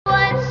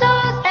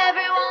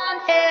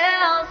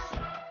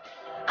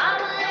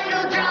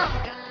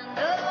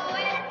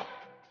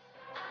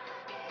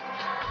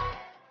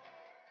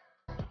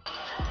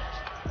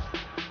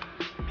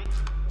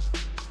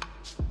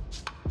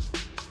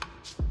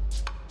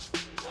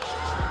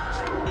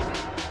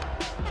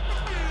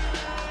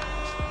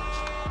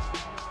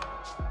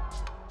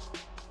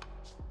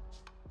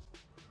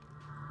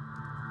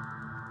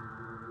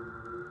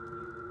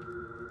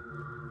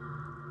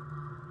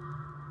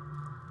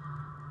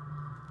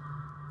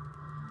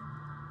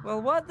Well,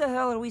 what the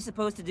hell are we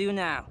supposed to do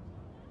now?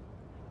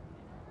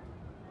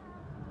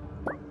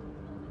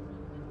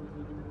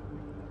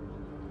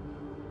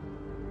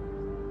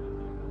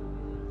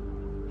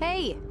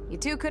 Hey, you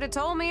two could have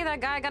told me that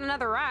guy got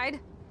another ride.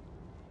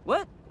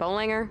 What?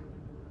 Bollinger.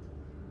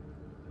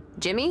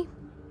 Jimmy?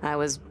 I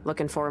was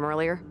looking for him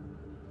earlier.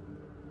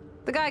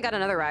 The guy got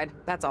another ride,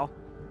 that's all.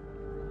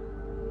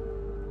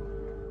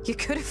 You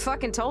could have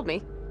fucking told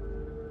me.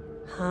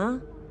 Huh?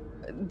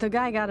 The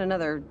guy got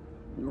another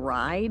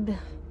ride?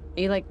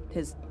 You like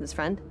his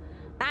friend?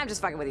 I'm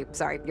just fucking with you.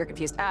 Sorry, you're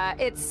confused.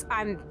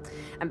 I'm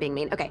being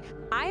mean. Okay,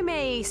 I'm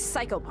a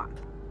psychopomp.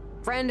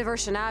 Friend of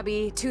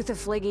Urshanabi, Tooth of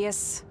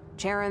Phlegius,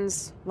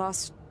 Charon's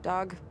lost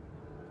dog.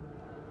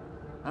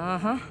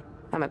 Uh-huh.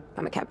 I'm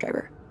a cab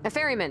driver. A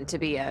ferryman, to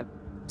be,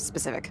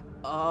 specific.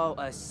 Oh,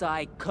 a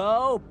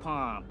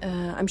psychopomp.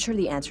 I'm sure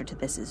the answer to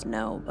this is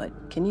no,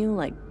 but can you,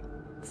 like,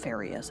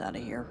 ferry us out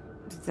of here?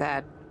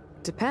 That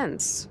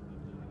depends.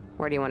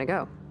 Where do you want to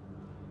go?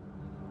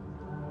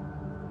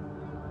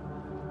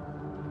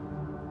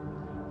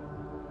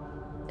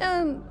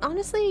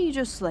 Honestly,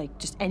 just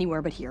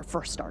anywhere but here,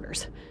 for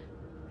starters.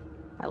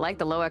 I like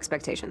the low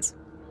expectations.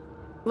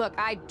 Look,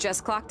 I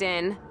just clocked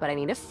in, but I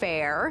need a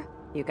fare.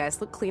 You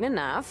guys look clean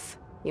enough.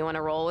 You want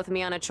to roll with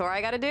me on a chore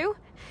I gotta do?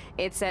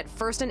 It's at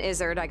First and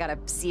Izzard. I gotta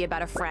see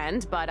about a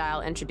friend, but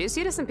I'll introduce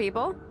you to some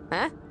people.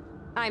 Huh?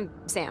 I'm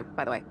Sam,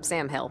 by the way.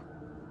 Sam Hill.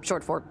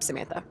 Short for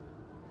Samantha.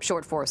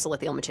 Short for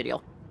Silithial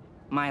Machidial.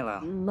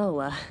 Milo.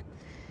 Lola.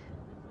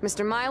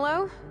 Mr.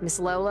 Milo, Miss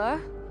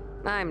Lola.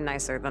 I'm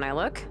nicer than I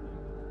look.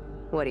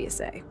 What do you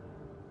say?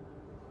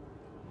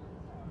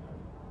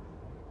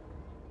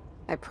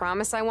 I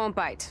promise I won't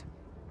bite.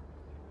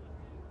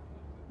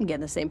 I'm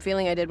getting the same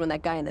feeling I did when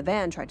that guy in the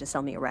van tried to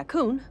sell me a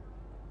raccoon.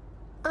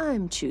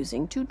 I'm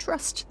choosing to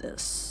trust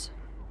this.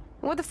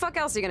 What the fuck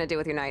else are you gonna do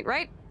with your night,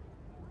 right?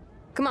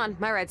 Come on,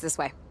 my ride's this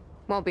way.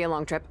 Won't be a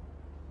long trip.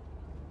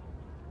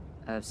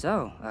 Hell,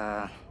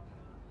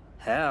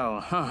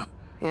 huh?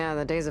 Yeah,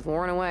 the days have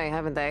worn away,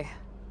 haven't they?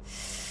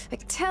 I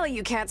could tell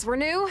you cats were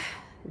new.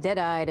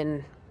 Dead-eyed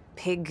and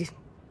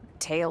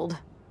pig-tailed.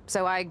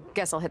 So I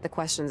guess I'll hit the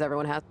questions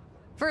everyone has.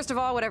 First of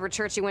all, whatever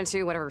church you went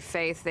to, whatever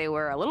faith, they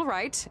were a little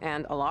right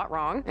and a lot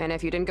wrong. And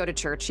if you didn't go to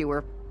church, you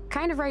were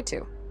kind of right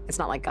too. It's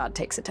not like God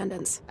takes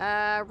attendance.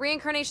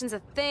 Reincarnation's a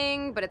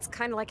thing, but it's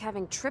kind of like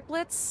having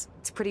triplets.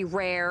 It's pretty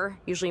rare.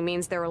 Usually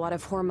means there are a lot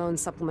of hormone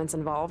supplements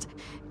involved.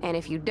 And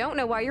if you don't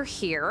know why you're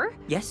here...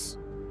 Yes?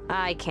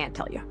 I can't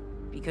tell you.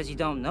 Because you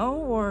don't know,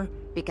 or...?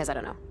 Because I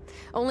don't know.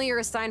 Only your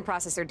assigned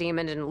processor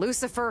demon and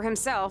Lucifer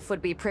himself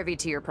would be privy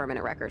to your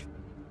permanent record.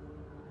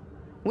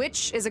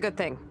 Which is a good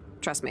thing,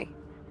 trust me.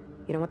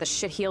 You don't want the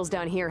shitheels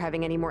down here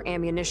having any more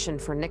ammunition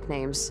for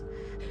nicknames.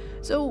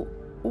 So,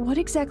 what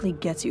exactly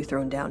gets you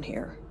thrown down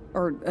here?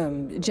 Or,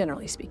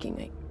 generally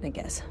speaking, I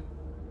guess.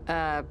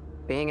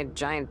 Being a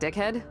giant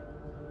dickhead?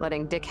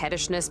 Letting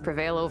dickheadishness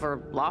prevail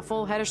over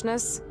lawful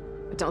headishness?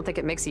 I don't think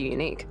it makes you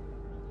unique.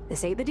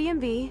 This ain't the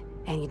DMV,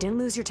 and you didn't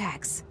lose your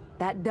tax.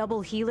 That double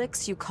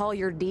helix you call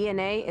your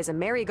DNA is a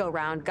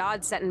merry-go-round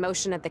God set in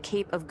motion at the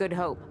Cape of Good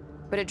Hope.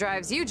 But it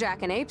drives you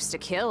jackanapes to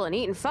kill and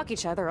eat and fuck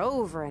each other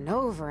over and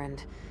over,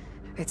 and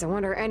it's a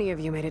wonder any of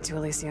you made it to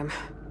Elysium.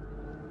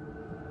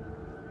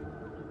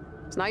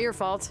 It's not your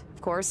fault,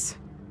 of course.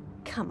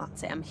 Come on,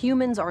 Sam.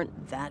 Humans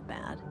aren't that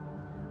bad.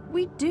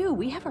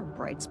 We have our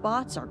bright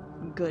spots, our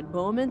good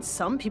moments.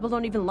 Some people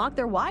don't even lock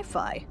their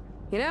Wi-Fi.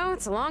 You know,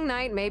 it's a long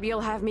night. Maybe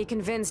you'll have me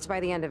convinced by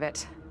the end of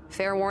it.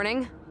 Fair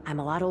warning, I'm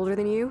a lot older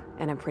than you,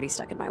 and I'm pretty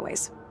stuck in my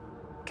ways.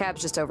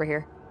 Cab's just over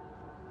here.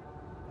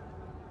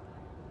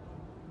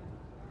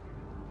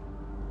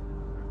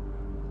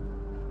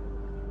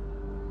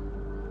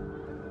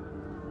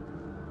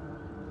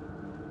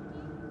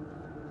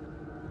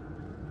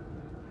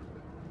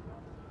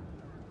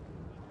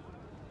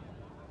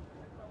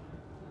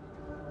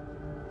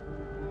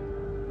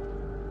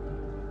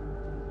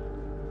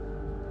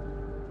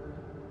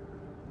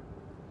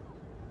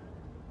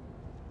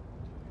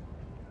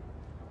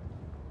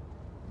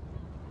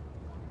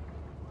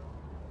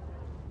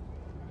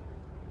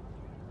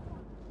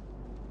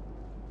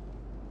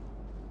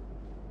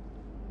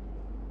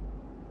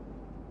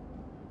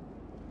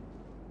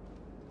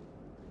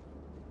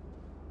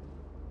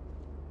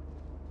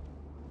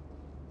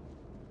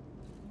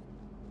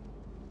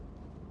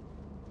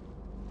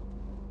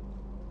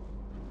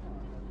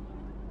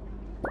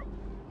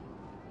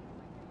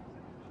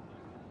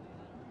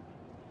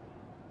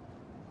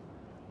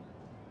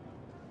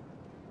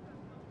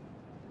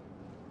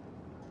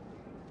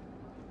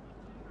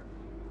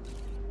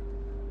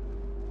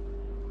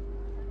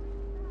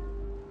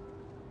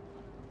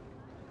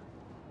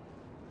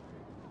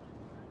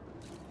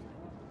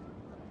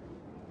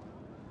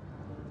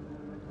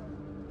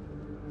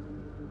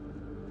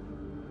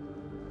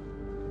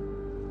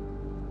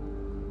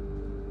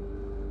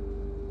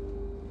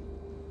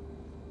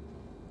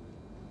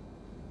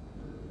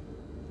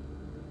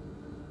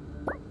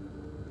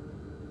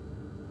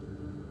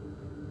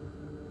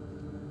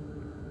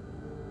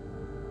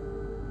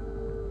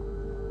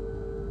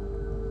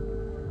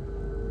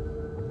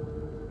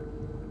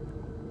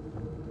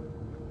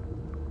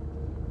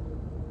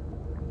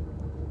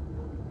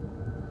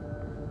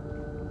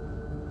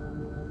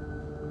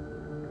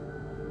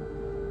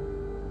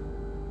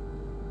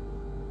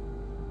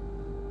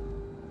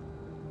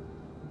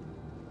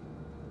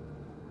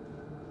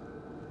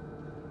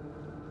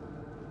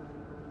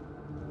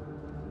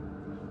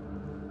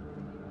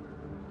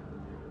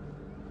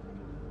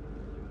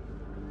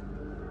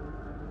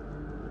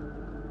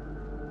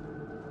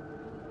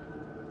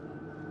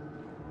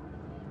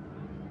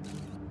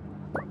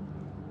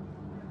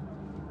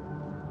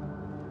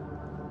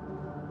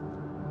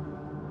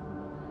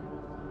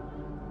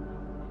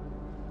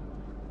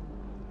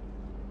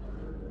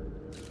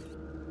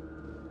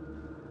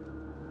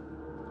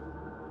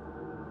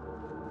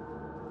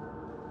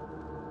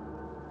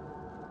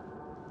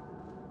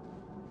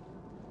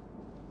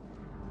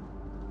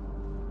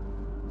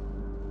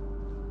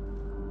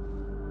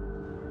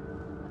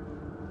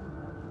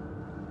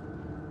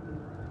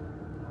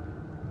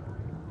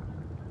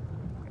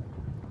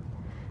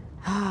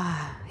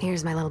 Ah,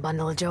 here's my little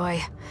bundle of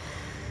joy.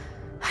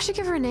 I should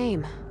give her a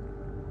name.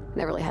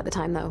 Never really had the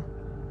time, though.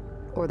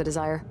 Or the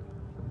desire.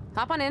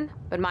 Hop on in,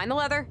 but mind the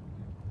leather.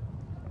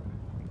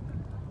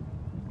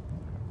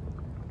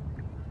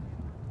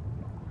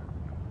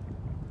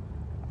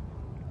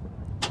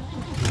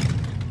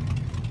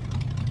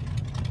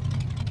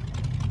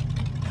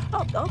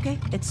 Oh, okay.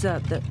 It's,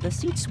 the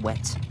seat's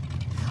wet.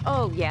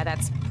 Oh, yeah,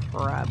 that's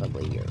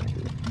probably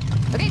urine.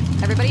 Okay,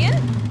 everybody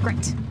in?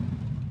 Great.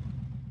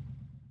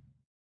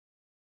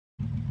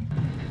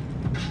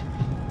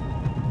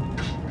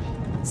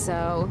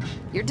 So,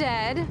 you're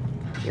dead.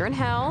 You're in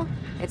hell.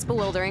 It's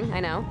bewildering, I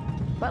know.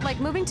 But like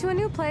moving to a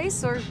new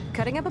place or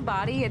cutting up a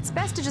body, it's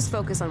best to just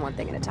focus on one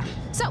thing at a time.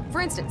 So,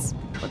 for instance,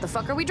 what the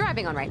fuck are we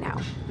driving on right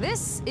now?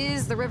 This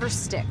is the River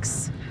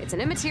Styx. It's an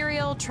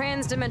immaterial,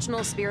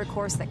 trans-dimensional spirit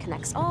course that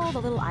connects all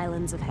the little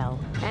islands of hell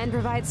and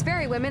provides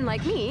fairy women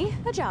like me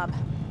a job.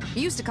 It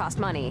used to cost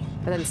money,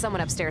 but then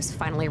someone upstairs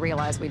finally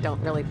realized we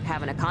don't really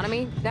have an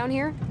economy down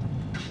here.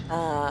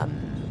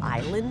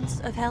 Islands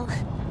of hell?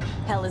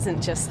 Hell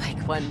isn't just like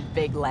one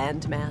big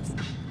landmass.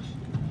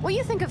 What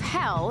you think of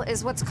hell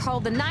is what's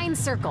called the Nine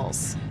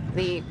Circles,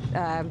 the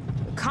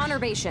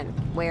conurbation,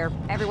 where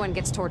everyone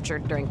gets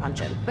tortured during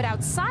punch-in. But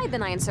outside the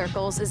Nine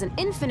Circles is an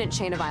infinite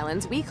chain of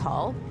islands we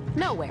call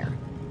Nowhere.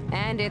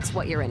 And it's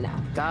what you're in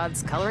now.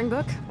 God's coloring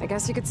book, I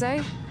guess you could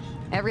say.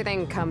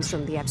 Everything comes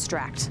from the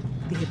abstract,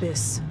 the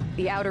abyss,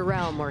 the outer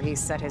realm where he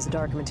set his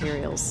dark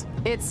materials.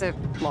 It's a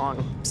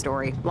long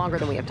story, longer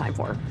than we have time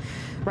for.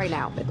 Right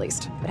now, at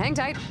least. But hang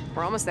tight,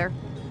 we're almost there.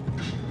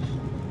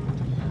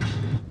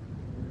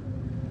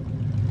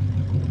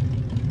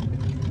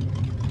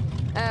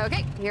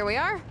 Okay, here we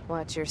are.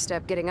 Watch your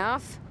step getting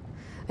off.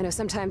 I know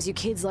sometimes you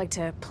kids like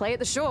to play at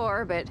the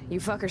shore, but you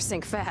fuckers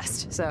sink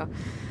fast, so...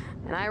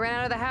 And I ran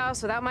out of the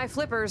house without my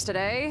flippers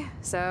today,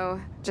 so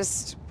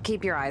just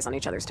keep your eyes on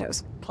each other's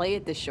toes. Play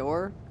at the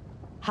shore?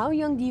 How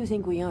young do you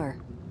think we are?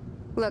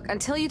 Look,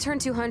 until you turn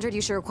 200,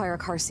 you should require a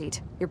car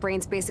seat. Your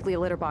brain's basically a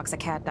litter box a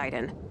cat died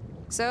in.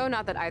 So,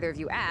 not that either of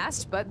you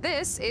asked, but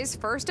this is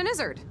First and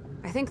Izzard.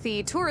 I think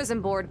the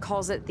tourism board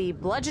calls it the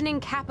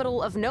bludgeoning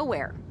capital of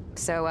nowhere.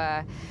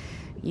 So,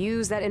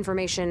 use that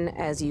information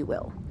as you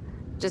will.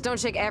 Just don't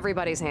shake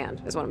everybody's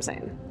hand, is what I'm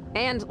saying.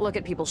 And look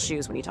at people's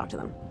shoes when you talk to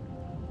them.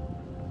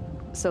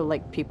 So,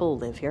 like, people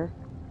live here?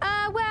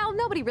 Well,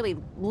 nobody really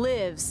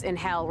lives in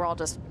hell. We're all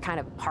just kind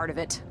of part of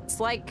it.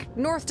 It's like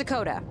North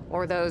Dakota,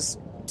 or those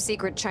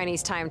secret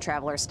Chinese time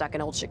travelers stuck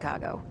in old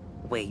Chicago.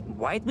 Wait,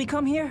 why'd we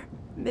come here?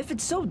 If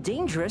it's so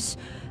dangerous,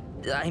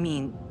 I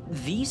mean,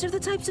 these are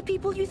the types of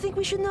people you think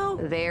we should know?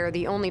 They're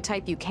the only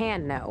type you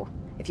can know.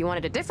 If you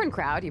wanted a different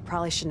crowd, you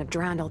probably shouldn't have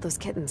drowned all those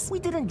kittens. We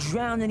didn't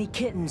drown any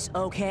kittens,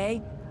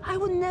 okay? I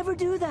would never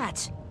do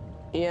that.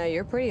 Yeah,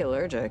 you're pretty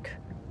allergic.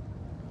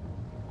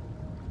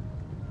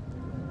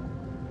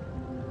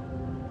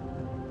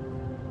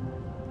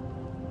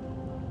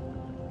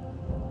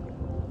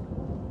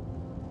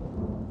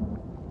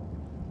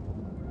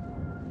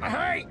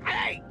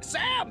 Hey,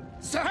 Sam!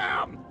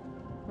 Sam!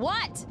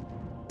 What?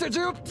 Did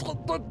you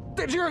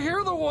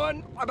hear the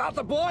one about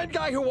the blind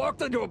guy who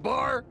walked into a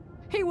bar?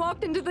 He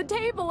walked into the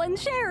table and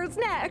Cher's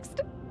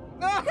next.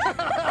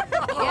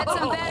 Get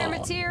some better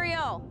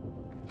material.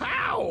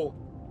 How?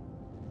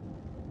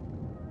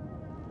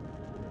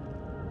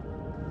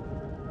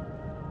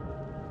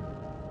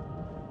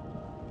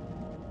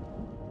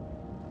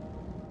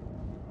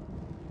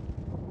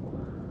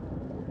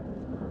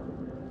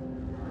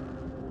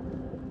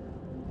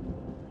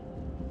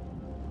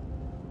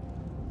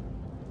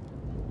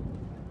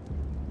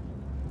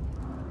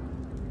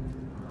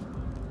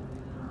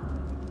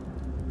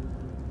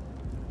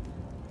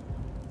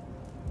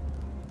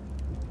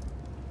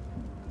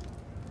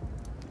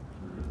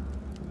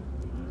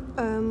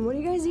 What are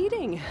you guys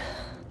eating?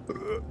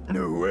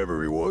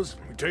 Whoever he was,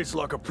 he tastes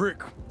like a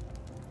prick.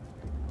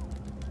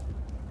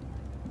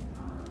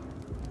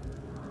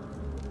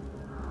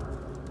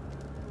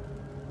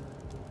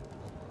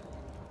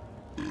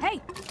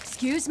 Hey,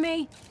 excuse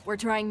me? We're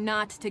trying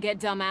not to get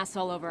dumbass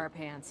all over our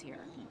pants here.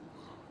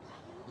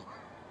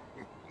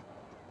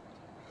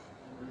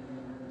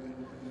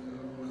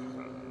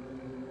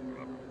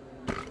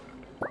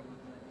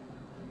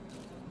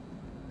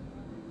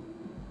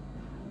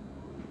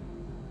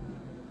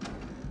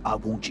 I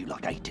warned you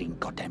like 18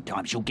 goddamn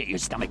times. You'll get your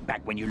stomach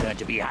back when you learn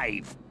to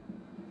behave.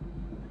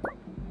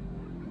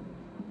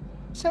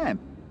 Sam,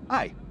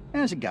 hey,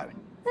 how's it going?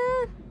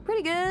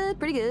 Pretty good,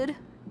 pretty good.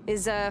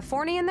 Is,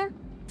 Forney in there?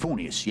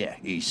 Fornius, yeah,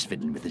 he's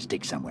fiddling with his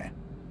dick somewhere.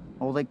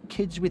 All the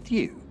kids with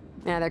you?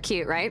 Yeah, they're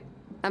cute, right?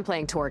 I'm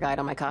playing tour guide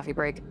on my coffee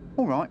break.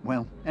 All right,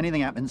 well,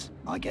 anything happens,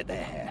 I get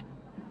their hair.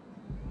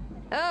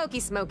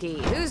 Okie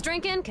smoky. Who's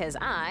drinking? 'Cause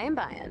I'm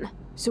buying.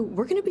 So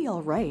we're gonna be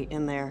all right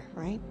in there,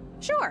 right?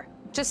 Sure.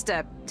 Just,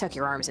 tuck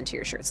your arms into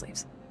your shirt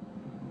sleeves.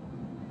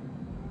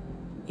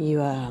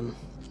 You,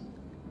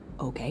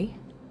 okay?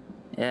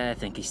 Yeah, I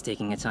think he's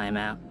taking a time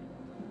out.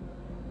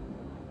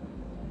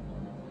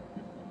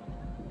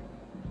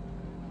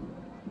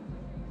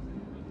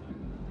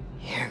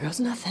 Here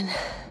goes nothing.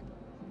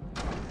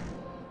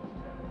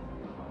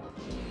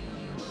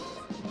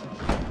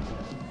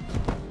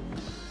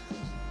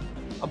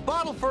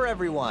 bottle for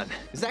everyone.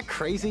 Is that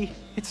crazy?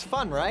 It's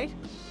fun, right?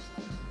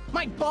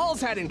 My balls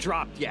hadn't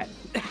dropped yet.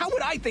 How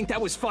would I think that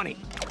was funny?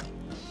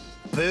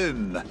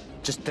 Boom.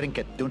 Just drink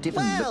it. Don't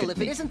even look Well, at if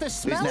me. it isn't the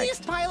Who's smelliest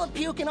next? pile of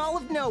puke in all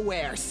of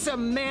nowhere,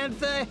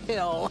 Samantha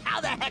Hill.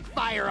 How the heck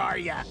fire are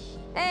ya?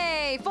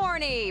 Hey,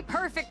 Forney!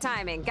 Perfect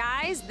timing.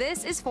 Guys,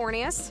 this is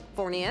Fornius.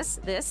 Fornius,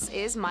 this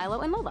is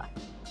Milo and Lola.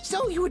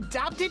 So you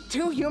adopted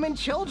 2 human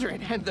children,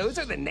 and those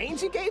are the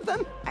names you gave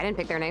them? I didn't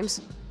pick their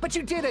names. But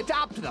you did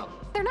adopt them.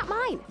 They're not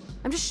mine.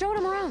 I'm just showing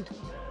them around.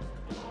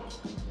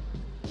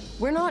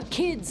 We're not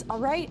kids, all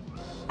right?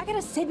 I got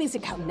a savings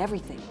account and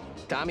everything.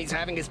 Tommy's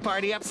having his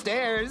party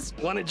upstairs.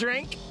 Want a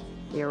drink?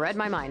 You read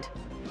my mind.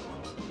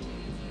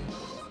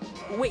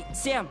 Wait,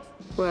 Sam.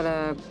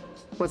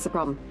 What's the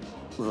problem?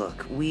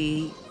 Look,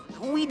 we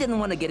didn't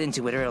want to get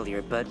into it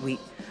earlier, but we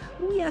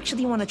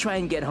actually want to try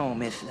and get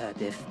home if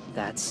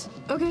that's...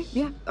 Okay,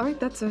 yeah, all right,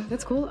 that's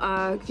cool.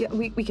 Yeah,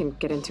 we can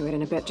get into it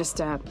in a bit. Just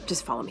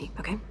follow me,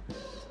 okay?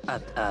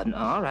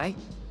 All right.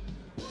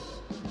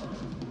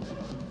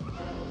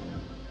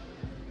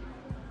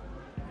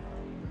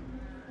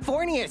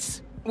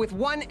 Fornius, with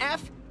 1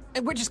 F.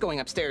 We're just going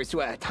upstairs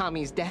to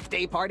Tommy's death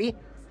day party.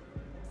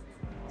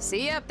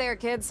 See you up there,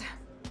 kids.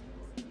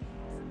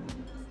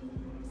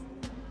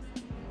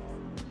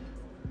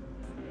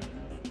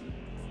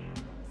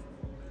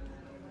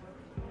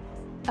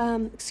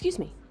 Excuse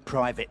me,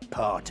 Private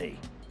party.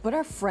 but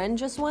our friend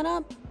just went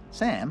up?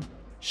 Sam,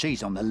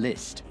 she's on the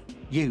list.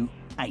 You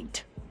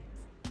ain't.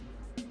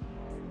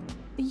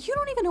 You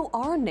don't even know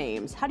our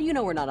names. How do you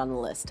know we're not on the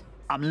list?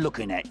 I'm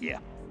looking at you.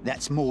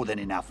 That's more than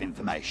enough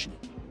information.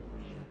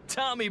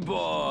 Tommy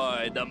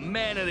boy, the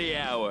man of the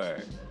hour.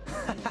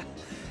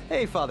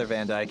 Hey, Father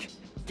Van Dyke.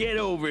 Get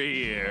over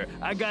here.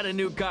 I got a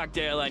new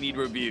cocktail I need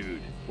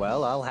reviewed.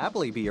 Well, I'll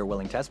happily be your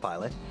willing test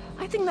pilot.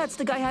 I think that's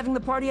the guy having the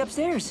party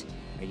upstairs.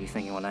 Are you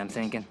thinking what I'm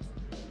thinking?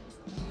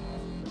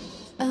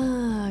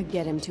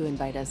 Get him to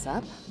invite us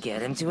up.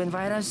 Get him to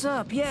invite us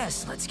up.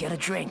 Yes, let's get a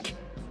drink.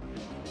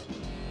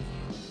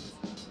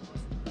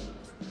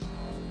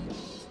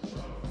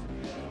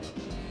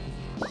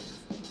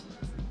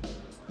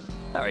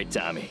 All right,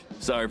 Tommy.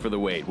 Sorry for the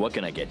wait. What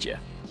can I get you?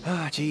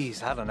 Ah,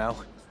 geez, I don't know.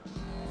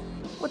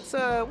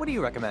 What do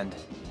you recommend?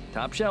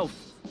 Top shelf.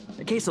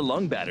 A case of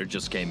lung batter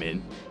just came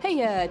in.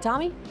 Hey,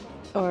 Tommy?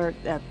 Or,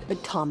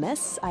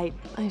 Thomas? I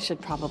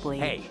should probably...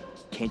 Hey,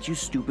 can't you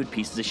stupid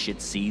pieces of shit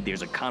see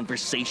there's a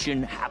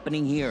conversation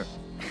happening here?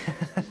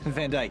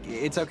 Van Dyke,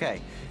 it's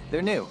okay.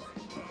 They're new.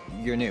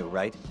 You're new,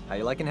 right? How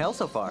you liking hell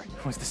so far?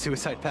 Was the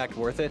suicide pact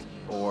worth it?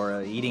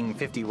 Or eating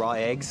 50 raw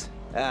eggs?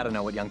 I don't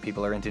know what young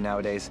people are into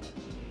nowadays.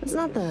 It's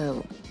not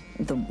the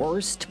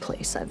worst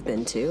place I've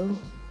been to.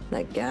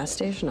 That gas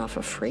station off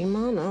of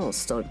Fremont, I'll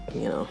still,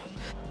 you know.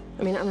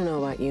 I mean, I don't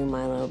know about you,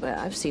 Milo, but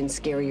I've seen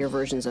scarier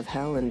versions of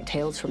hell in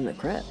Tales from the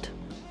Crypt.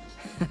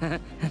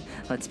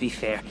 Let's be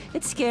fair.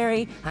 It's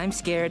scary. I'm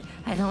scared.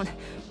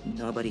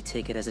 Nobody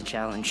take it as a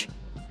challenge.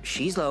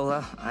 She's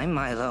Lola. I'm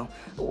Milo.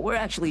 We're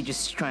actually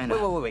just trying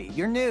to... Wait.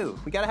 You're new.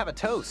 We gotta have a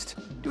toast.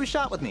 Do a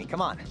shot with me.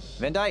 Come on.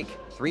 Van Dyke,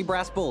 3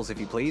 brass bulls, if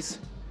you please.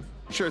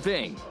 Sure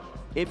thing.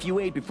 If you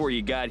ate before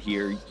you got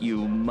here,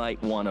 you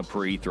might want to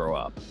pre-throw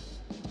up.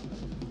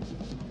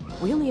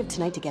 We only have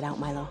tonight to get out,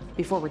 Milo,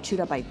 before we're chewed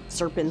up by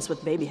serpents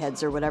with baby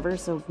heads or whatever,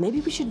 so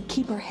maybe we should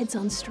keep our heads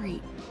on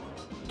straight.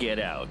 Get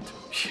out.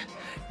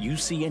 You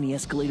see any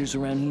escalators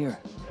around here?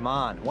 Come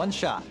on, 1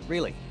 shot,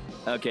 really.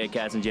 Okay,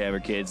 cats and jabber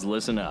kids,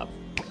 listen up.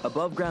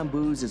 Above ground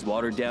booze is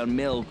watered down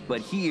milk, but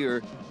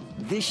here,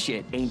 this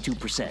shit ain't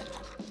 2%.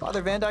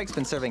 Father Van Dyke's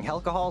been serving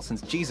alcohol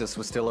since Jesus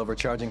was still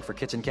overcharging for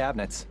kitchen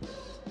cabinets.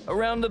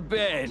 Around the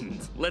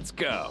bend. Let's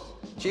go.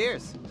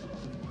 Cheers.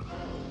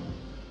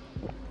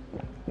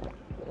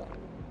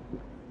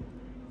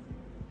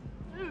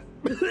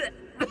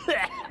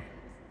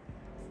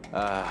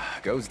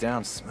 Goes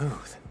down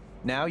smooth.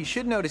 Now, you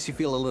should notice you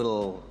feel a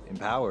little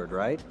empowered,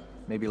 right?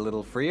 Maybe a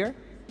little freer?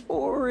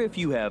 Or if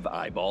you have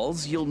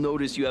eyeballs, you'll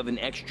notice you have an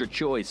extra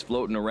choice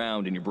floating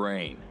around in your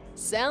brain.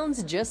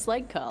 Sounds just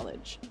like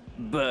college.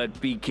 But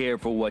be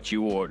careful what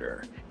you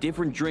order.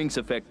 Different drinks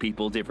affect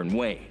people different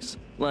ways.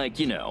 Like,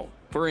 you know,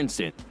 for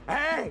instance...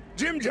 Hey,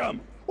 Jim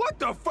Jum! What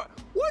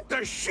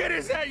the shit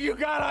is that you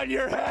got on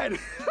your head?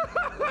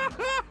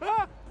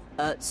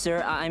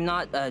 Sir, I'm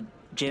not,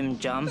 Jim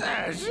Jum.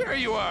 Sure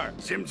you are,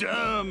 Jim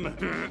Jum.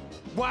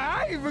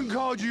 Why, I even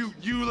called you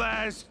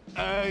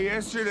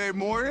yesterday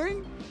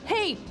morning?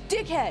 Hey,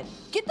 dickhead!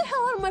 Get the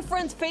hell out of my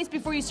friend's face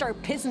before you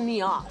start pissing me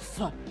off.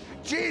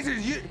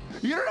 Jesus,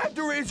 you don't have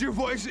to raise your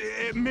voice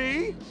at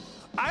me.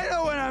 I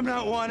know when I'm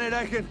not wanted.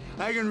 I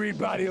can read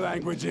body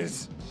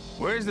languages.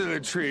 Where's the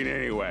latrine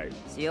anyway?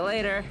 See you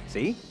later.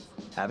 See?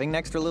 Having an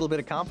extra little bit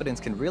of confidence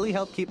can really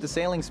help keep the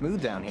sailing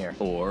smooth down here.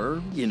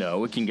 Or, you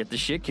know, it can get the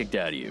shit kicked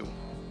out of you.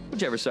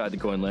 Whichever side the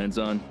coin lands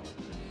on.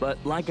 But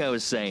like I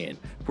was saying,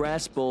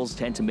 brass bowls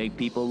tend to make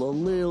people a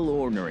little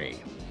ornery.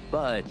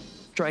 But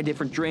try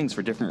different drinks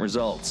for different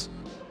results.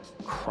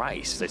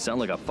 Christ, they sound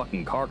like a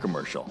fucking car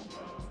commercial.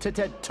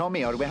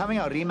 Tommy, are we having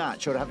a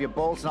rematch or have your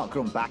balls not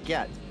grown back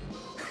yet?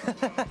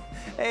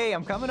 Hey,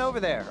 I'm coming over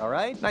there, all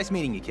right? Nice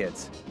meeting you,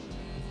 kids.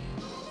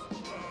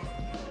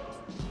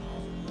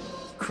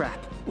 Crap.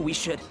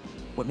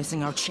 We're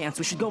missing our chance.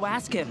 We should go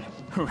ask him,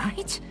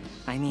 right?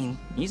 I mean,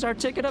 he's our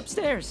ticket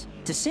upstairs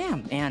to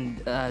Sam and,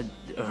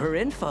 her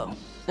info.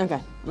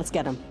 Okay, let's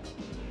get him.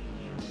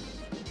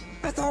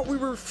 I thought we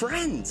were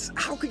friends.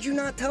 How could you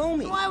not tell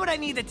me? Why would I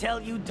need to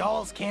tell you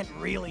dolls can't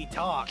really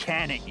talk?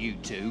 Can it, you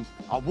two?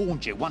 I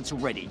warned you once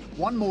already.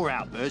 One more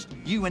outburst,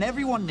 you and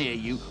everyone near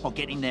you are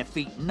getting their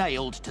feet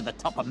nailed to the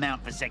top of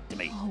Mount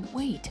Vasectomy. Oh,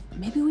 wait.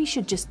 Maybe we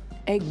should just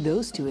egg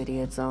those two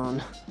idiots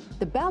on.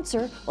 The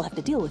bouncer will have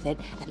to deal with it,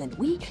 and then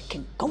we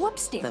can go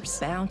upstairs.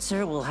 The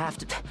bouncer will have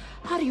to...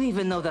 How do you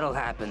even know that'll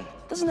happen?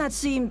 Doesn't that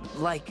seem,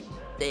 like,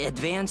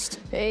 advanced?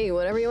 Hey,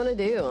 whatever you want to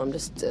do. I'm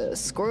just a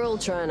squirrel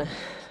trying to...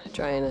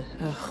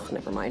 Oh,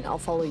 never mind. I'll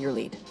follow your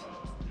lead.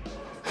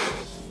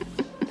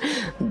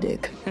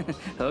 Dick.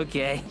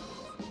 Okay.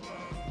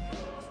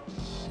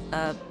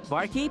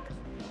 Barkeep?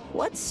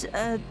 What's,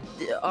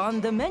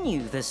 on the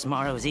menu this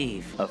morrow's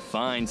eve? A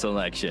fine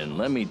selection,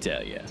 let me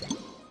tell you.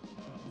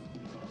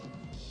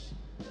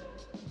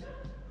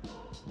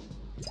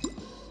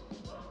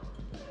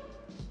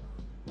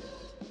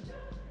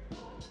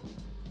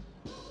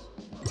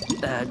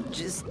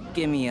 Just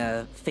give me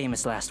a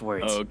famous last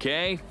words.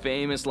 Okay,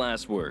 famous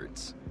last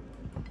words.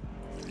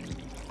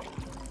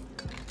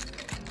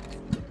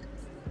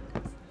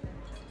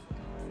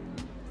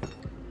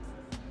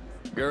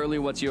 Girlie,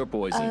 what's your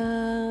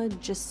poison?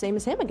 Just same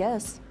as him, I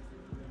guess.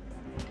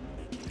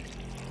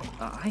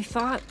 I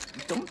thought,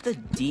 don't the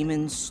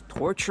demons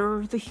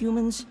torture the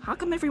humans? How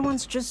come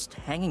everyone's just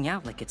hanging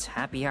out like it's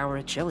happy hour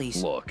at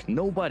Chili's? Look,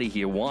 nobody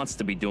here wants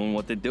to be doing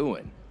what they're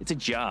doing. It's a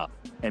job,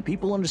 and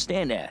people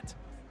understand that.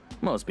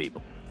 Most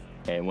people.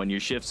 And when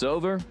your shift's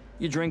over,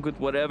 you drink with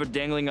whatever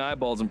dangling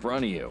eyeballs in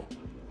front of you.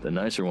 The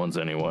nicer ones,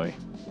 anyway.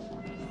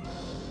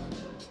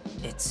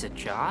 It's a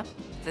job?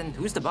 Then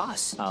who's the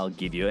boss? I'll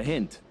give you a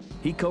hint.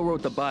 He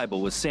co-wrote the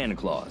Bible with Santa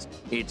Claus.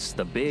 It's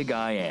the big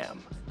I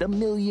am. The $1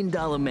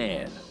 Million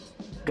Man.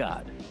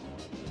 God.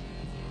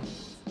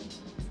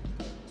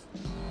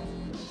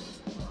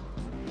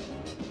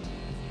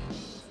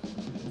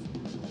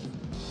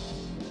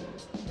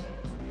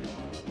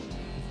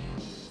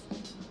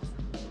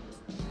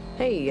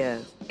 Hey,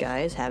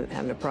 guys,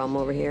 having a problem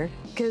over here?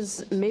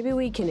 Because maybe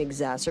we can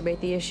exacerbate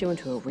the issue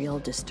into a real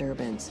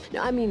disturbance.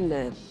 No, I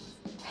mean,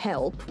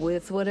 help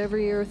with whatever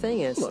your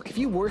thing is. Look, if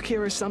you work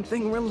here or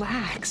something,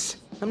 relax.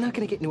 I'm not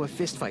gonna get into a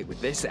fist fight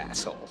with this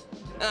asshole.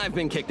 I've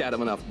been kicked out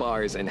of enough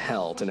bars in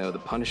hell to know the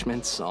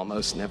punishment's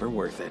almost never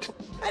worth it.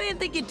 I didn't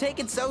think you'd take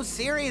it so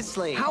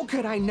seriously. How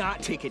could I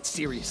not take it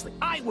seriously?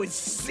 I was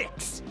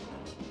 6!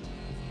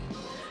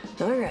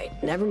 All right,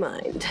 never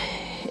mind.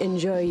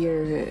 Enjoy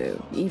your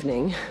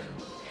evening.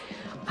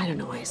 I don't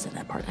know why I said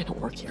that part. I don't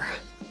work here.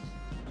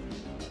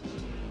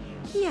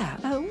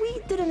 Yeah,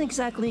 we didn't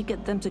exactly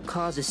get them to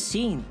cause a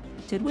scene,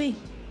 did we?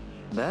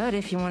 But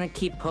if you want to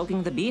keep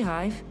poking the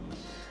beehive...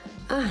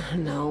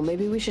 No,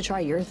 maybe we should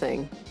try your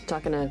thing.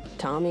 Talking to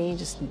Tommy,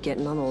 just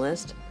getting on the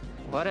list.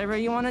 Whatever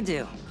you want to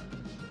do.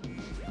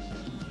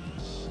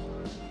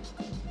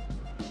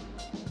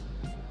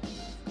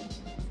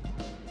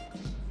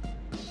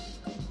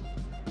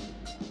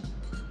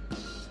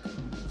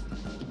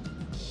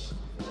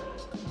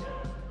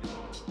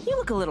 You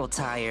look a little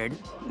tired.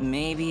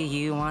 Maybe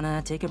you want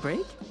to take a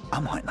break? I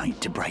might need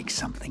to break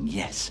something,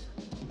 yes.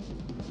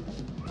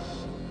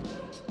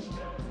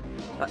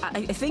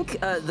 I think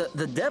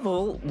the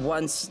devil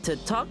wants to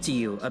talk to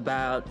you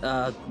about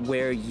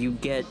where you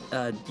get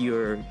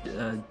your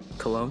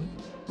cologne.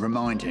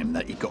 Remind him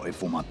that he got it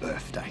for my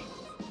birthday.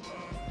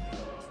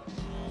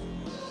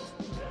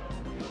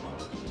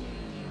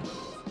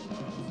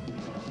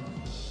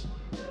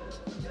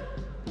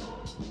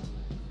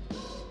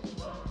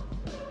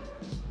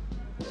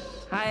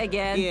 Hi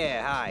again.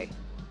 Yeah, hi.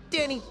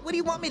 Danny, what do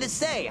you want me to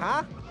say,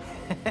 huh?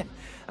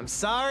 I'm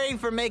sorry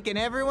for making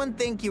everyone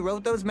think you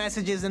wrote those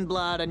messages in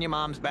blood on your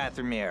mom's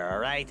bathroom mirror, all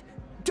right?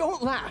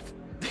 Don't laugh!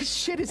 This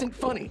shit isn't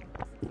funny.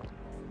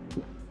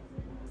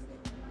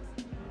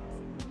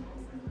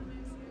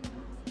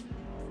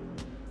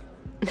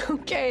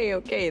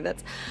 Okay,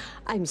 that's...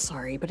 I'm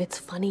sorry, but it's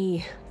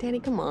funny. Danny,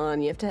 come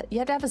on. You have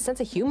to have a sense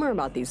of humor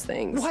about these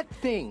things. What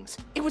things?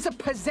 It was a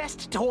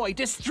possessed toy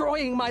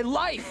destroying my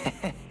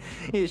life!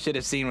 You should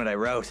have seen what I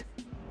wrote.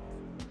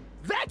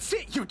 That's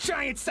it, you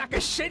giant sack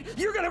of shit!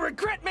 You're gonna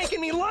regret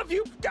making me love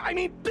you! I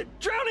mean,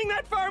 drowning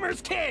that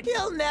farmer's kid!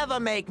 You'll never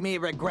make me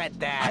regret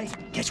that. Hey,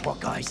 guess what,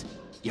 guys?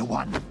 You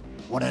won.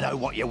 Want to know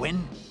what you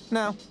win?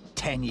 No.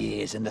 10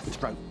 years in the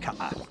throat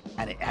cutter,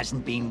 and it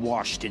hasn't been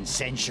washed in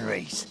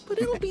centuries.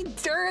 But it'll be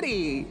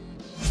dirty!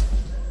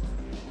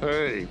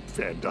 Hey,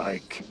 Van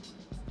Dyke.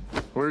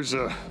 Where's,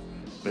 the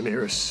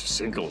nearest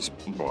singles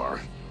bar?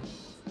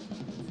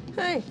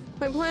 Hey,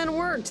 my plan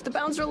worked. The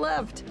bouncer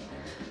left.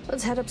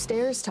 Let's head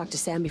upstairs, talk to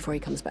Sam before he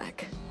comes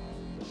back.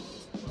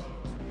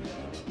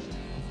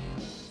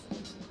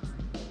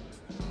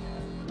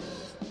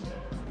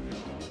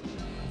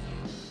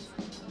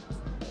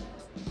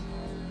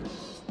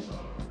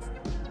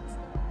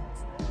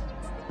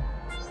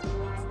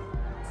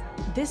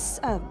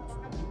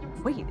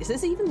 Wait, is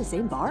this even the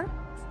same bar?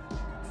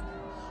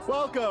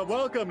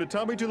 Welcome to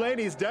Tommy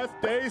Delaney's Death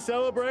Day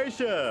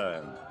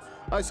celebration.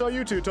 I saw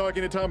you two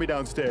talking to Tommy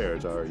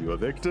downstairs. Are you a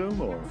victim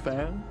or a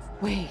fan?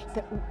 Wait,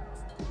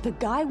 the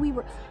guy we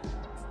were...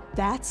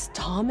 That's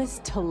Thomas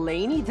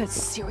Delaney, the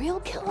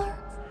serial killer?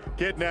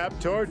 Kidnapped,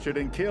 tortured,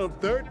 and killed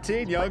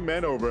 13 young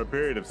men over a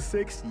period of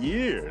 6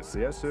 years.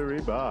 Yes,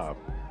 sirree, Bob.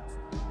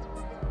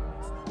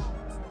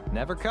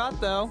 Never caught,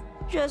 though.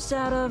 Just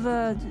out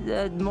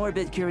of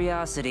morbid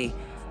curiosity,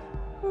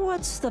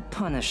 what's the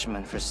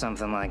punishment for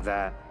something like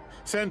that?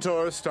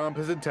 Centaurs stomp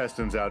his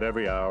intestines out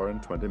every hour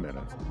and 20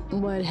 minutes.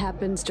 What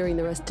happens during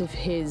the rest of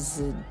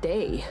his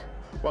day?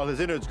 While his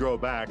innards grow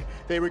back,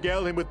 they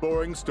regale him with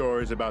boring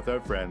stories about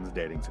their friends'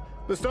 datings.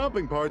 The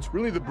stomping part's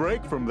really the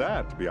break from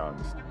that, to be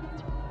honest.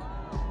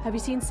 Have you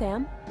seen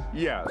Sam?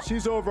 Yeah,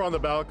 she's over on the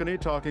balcony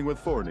talking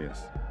with Fornius.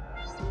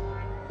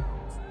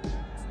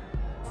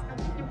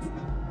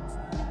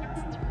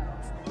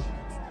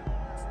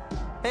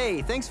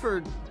 Hey, thanks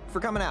for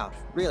coming out.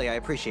 Really, I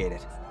appreciate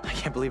it. I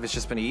can't believe it's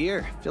just been a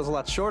year. Feels a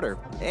lot shorter.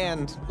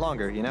 And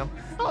longer, you know?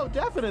 Oh,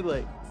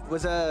 definitely.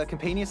 Was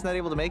Companius not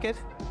able to make it?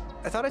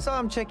 I thought I saw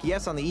him check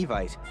yes on the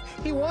Evite.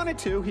 He wanted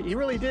to. He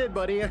really did,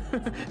 buddy.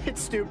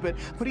 It's stupid.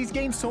 But he's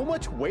gained so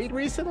much weight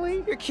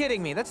recently. You're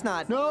kidding me. That's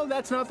not... No,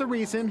 that's not the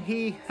reason.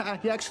 He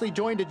actually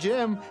joined a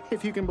gym,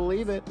 if you can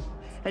believe it.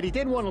 And he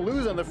didn't want to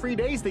lose on the free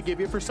days they give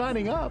you for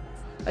signing up.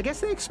 I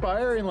guess they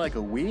expire in like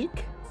a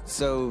week.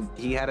 So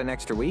he had an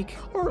extra week?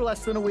 Or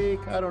less than a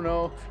week. I don't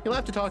know. You'll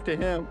have to talk to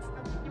him.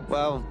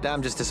 Well,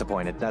 I'm just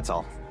disappointed. That's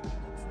all.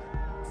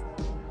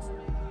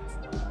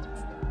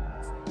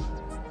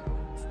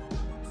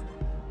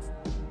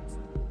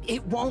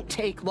 It won't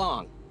take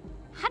long.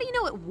 How do you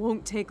know it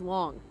won't take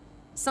long?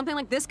 Something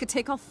like this could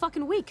take all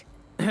fucking week.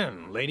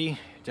 Lady,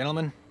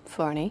 gentlemen.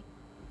 Forney.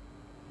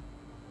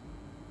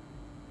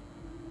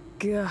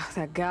 Gah,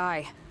 that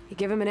guy. You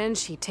give him an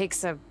inch, he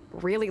takes a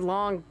really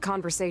long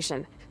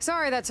conversation.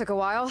 Sorry that took a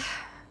while.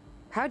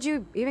 How'd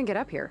you even get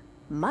up here?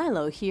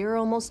 Milo here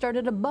almost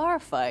started a bar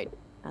fight,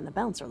 and the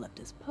bouncer left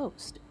his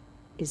post.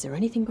 Is there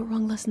anything but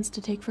wrong lessons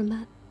to take from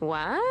that?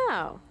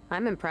 Wow,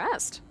 I'm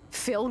impressed.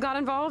 Phil got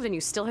involved and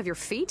you still have your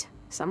feet?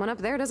 Someone up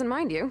there doesn't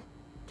mind you.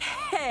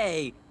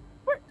 Hey,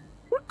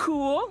 we're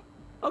cool,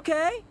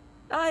 okay?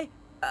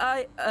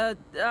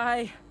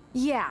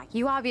 Yeah,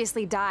 you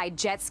obviously died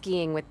jet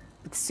skiing with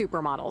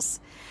supermodels.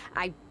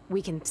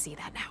 We can see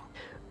that now.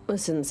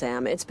 Listen,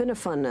 Sam, it's been a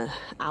fun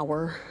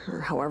hour,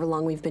 or however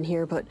long we've been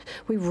here, but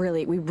we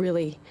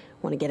really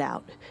want to get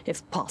out,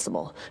 if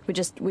possible.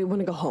 We want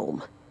to go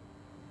home.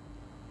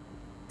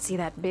 See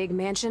that big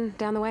mansion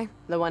down the way?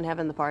 The one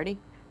having the party?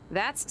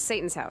 That's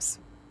Satan's house.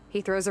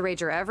 He throws a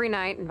rager every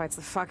night, invites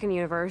the fucking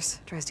universe,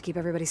 tries to keep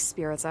everybody's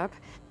spirits up.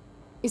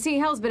 You see,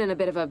 Hell's been in a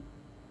bit of a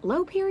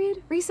low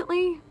period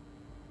recently.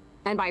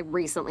 And by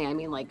recently, I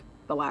mean like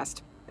the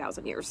last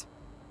 1,000 years.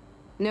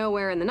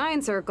 Nowhere in the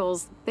Nine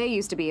Circles, they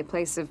used to be a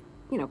place of,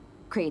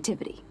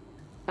 creativity.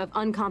 Of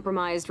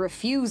uncompromised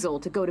refusal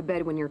to go to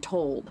bed when you're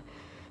told.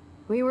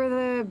 We were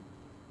the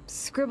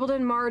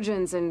scribbled-in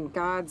margins in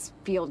God's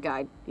field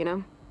guide,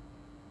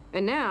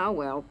 And now,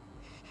 well,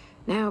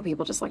 now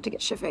people just like to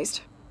get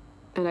shit-faced.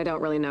 And I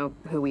don't really know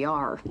who we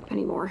are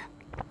anymore.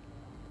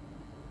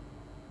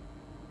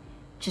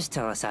 Just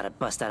tell us how to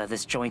bust out of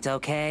this joint,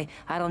 okay?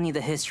 I don't need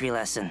the history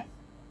lesson.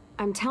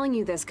 I'm telling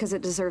you this because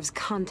it deserves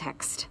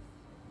context.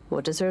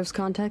 What deserves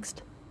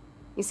context?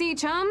 You see,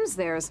 chums,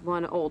 there's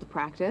one old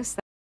practice.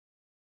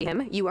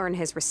 You earn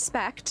his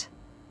respect.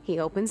 He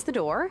opens the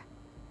door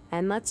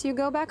and lets you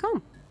go back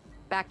home.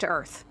 Back to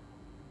Earth.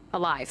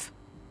 Alive.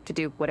 To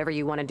do whatever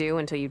you want to do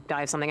until you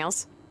die of something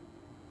else.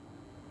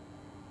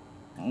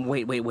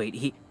 Wait.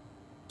 He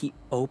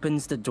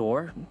opens the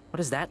door? What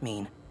does that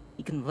mean?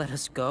 He can let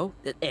us go?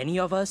 Any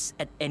of us?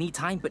 At any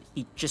time? But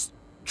he just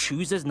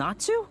chooses not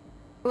to?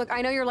 Look,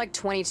 I know you're like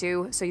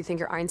 22, so you think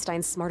you're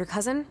Einstein's smarter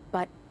cousin,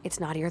 but it's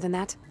naughtier than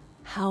that.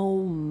 How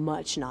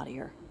much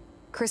naughtier?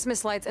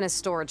 Christmas lights in a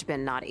storage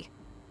bin naughty.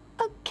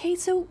 Okay,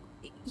 so...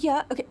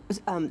 Yeah, okay.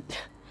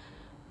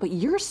 But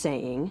you're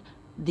saying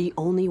the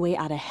only way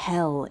out of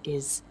hell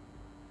is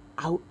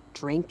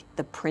outdrink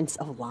the Prince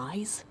of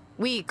Lies?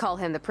 We call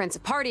him the Prince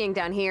of Partying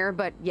down here,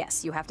 but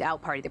yes, you have to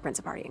out-party the Prince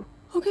of Partying.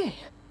 Okay.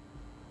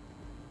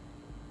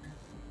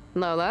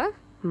 Lola,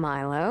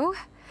 Milo,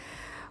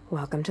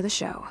 welcome to the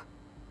show.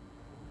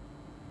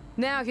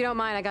 Now, if you don't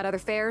mind, I got other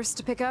fares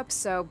to pick up,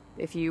 so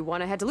if you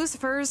want to head to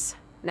Lucifer's,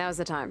 now's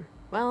the time.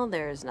 Well,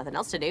 there's nothing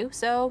else to do,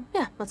 so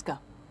yeah, let's go.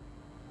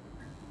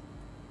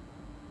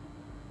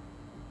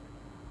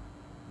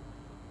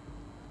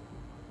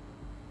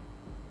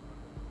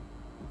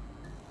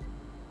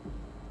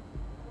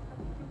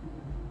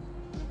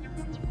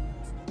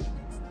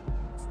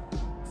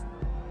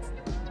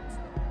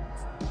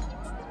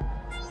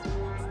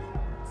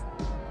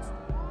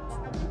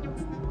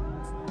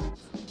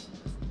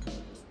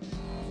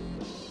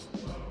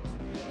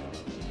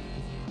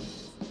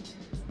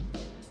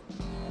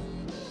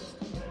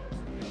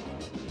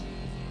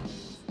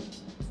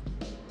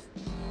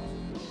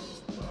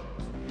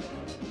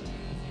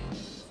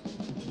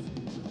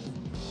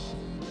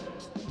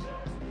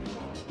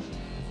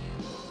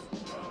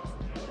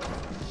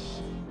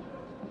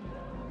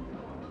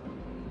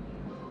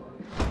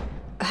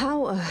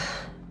 How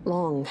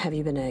long have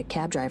you been a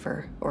cab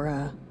driver? Or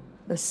a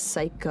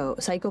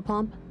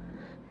psychopomp?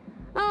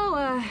 Oh,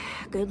 a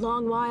good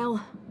long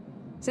while.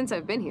 Since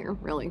I've been here,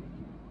 really.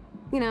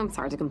 You know, it's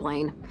hard to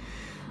complain.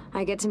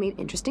 I get to meet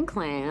interesting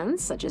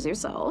clans, such as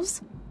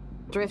yourselves.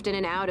 Drift in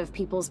and out of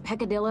people's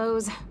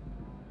peccadillos.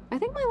 I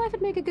think my life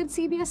would make a good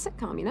CBS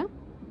sitcom, you know?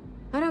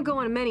 I don't go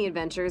on many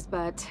adventures,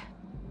 but